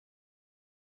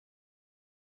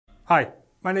Hi,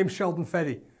 my name's Sheldon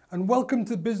Fetty, and welcome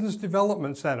to Business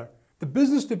Development Center. The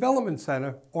Business Development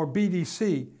Center, or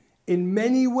BDC, in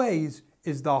many ways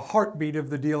is the heartbeat of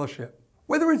the dealership.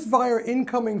 Whether it's via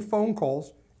incoming phone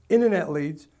calls, internet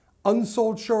leads,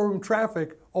 unsold showroom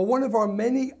traffic, or one of our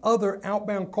many other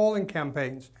outbound calling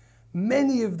campaigns,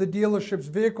 many of the dealership's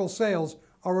vehicle sales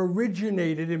are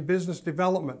originated in business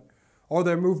development, or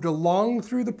they're moved along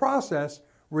through the process,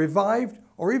 revived,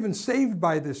 or even saved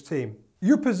by this team.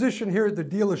 Your position here at the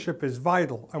dealership is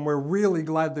vital, and we're really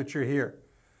glad that you're here.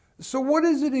 So what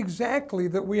is it exactly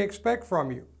that we expect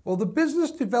from you? Well, the business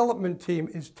development team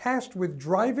is tasked with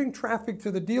driving traffic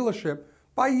to the dealership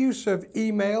by use of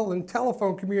email and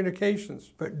telephone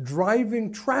communications. But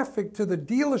driving traffic to the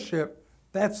dealership,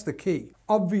 that's the key.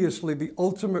 Obviously, the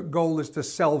ultimate goal is to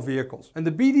sell vehicles, and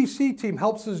the BDC team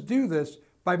helps us do this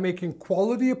by making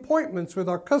quality appointments with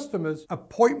our customers,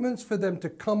 appointments for them to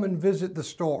come and visit the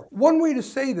store. One way to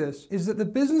say this is that the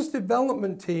business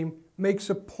development team makes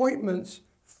appointments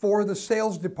for the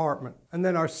sales department, and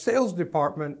then our sales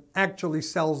department actually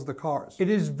sells the cars. It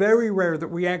is very rare that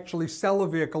we actually sell a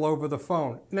vehicle over the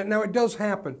phone. Now it does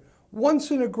happen.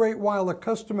 Once in a great while, a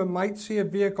customer might see a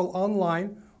vehicle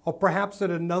online, or perhaps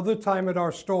at another time at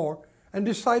our store, and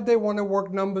decide they want to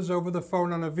work numbers over the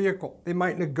phone on a vehicle. They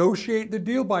might negotiate the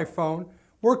deal by phone,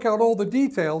 work out all the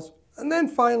details, and then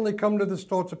finally come to the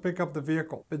store to pick up the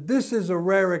vehicle. But this is a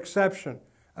rare exception,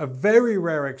 a very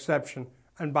rare exception,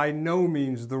 and by no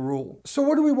means the rule. So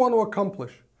what do we want to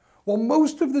accomplish? Well,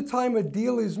 most of the time a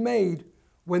deal is made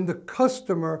when the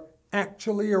customer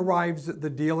actually arrives at the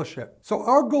dealership. So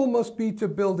our goal must be to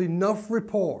build enough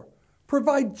rapport,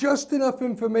 provide just enough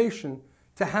information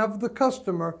to have the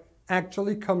customer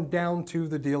actually come down to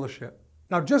the dealership.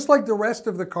 Now, just like the rest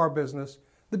of the car business,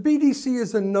 the BDC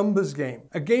is a numbers game,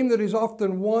 a game that is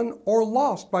often won or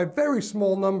lost by very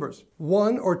small numbers.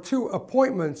 1 or 2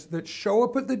 appointments that show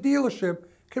up at the dealership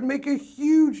can make a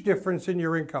huge difference in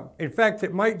your income. In fact,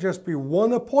 it might just be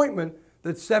 1 appointment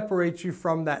that separates you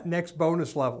from that next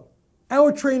bonus level.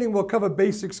 Our training will cover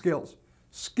basic skills,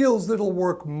 skills that'll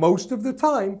work most of the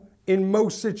time in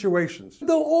most situations.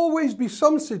 There'll always be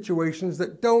some situations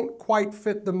that don't quite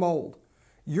fit the mold.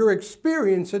 Your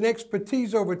experience and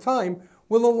expertise over time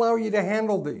will allow you to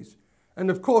handle these. And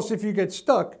of course, if you get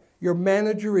stuck, your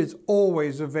manager is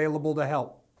always available to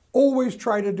help. Always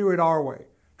try to do it our way.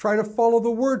 Try to follow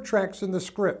the word tracks in the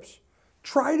scripts.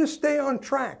 Try to stay on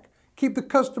track. Keep the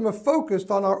customer focused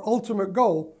on our ultimate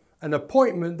goal, an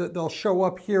appointment that they'll show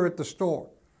up here at the store.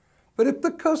 But if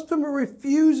the customer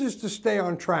refuses to stay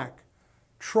on track,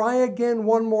 try again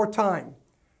one more time.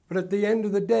 But at the end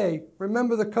of the day,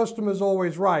 remember the customer's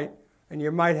always right, and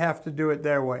you might have to do it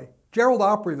their way. Gerald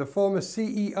Opry, the former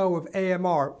CEO of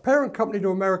AMR, parent company to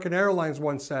American Airlines,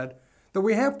 once said that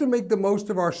we have to make the most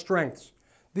of our strengths,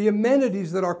 the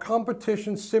amenities that our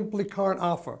competition simply can't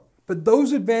offer. But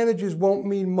those advantages won't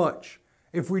mean much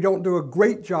if we don't do a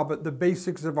great job at the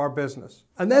basics of our business.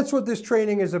 And that's what this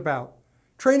training is about.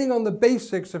 Training on the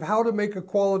basics of how to make a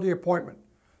quality appointment,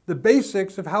 the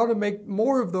basics of how to make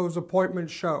more of those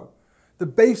appointments show, the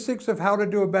basics of how to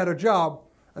do a better job,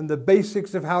 and the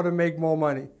basics of how to make more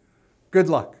money. Good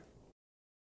luck.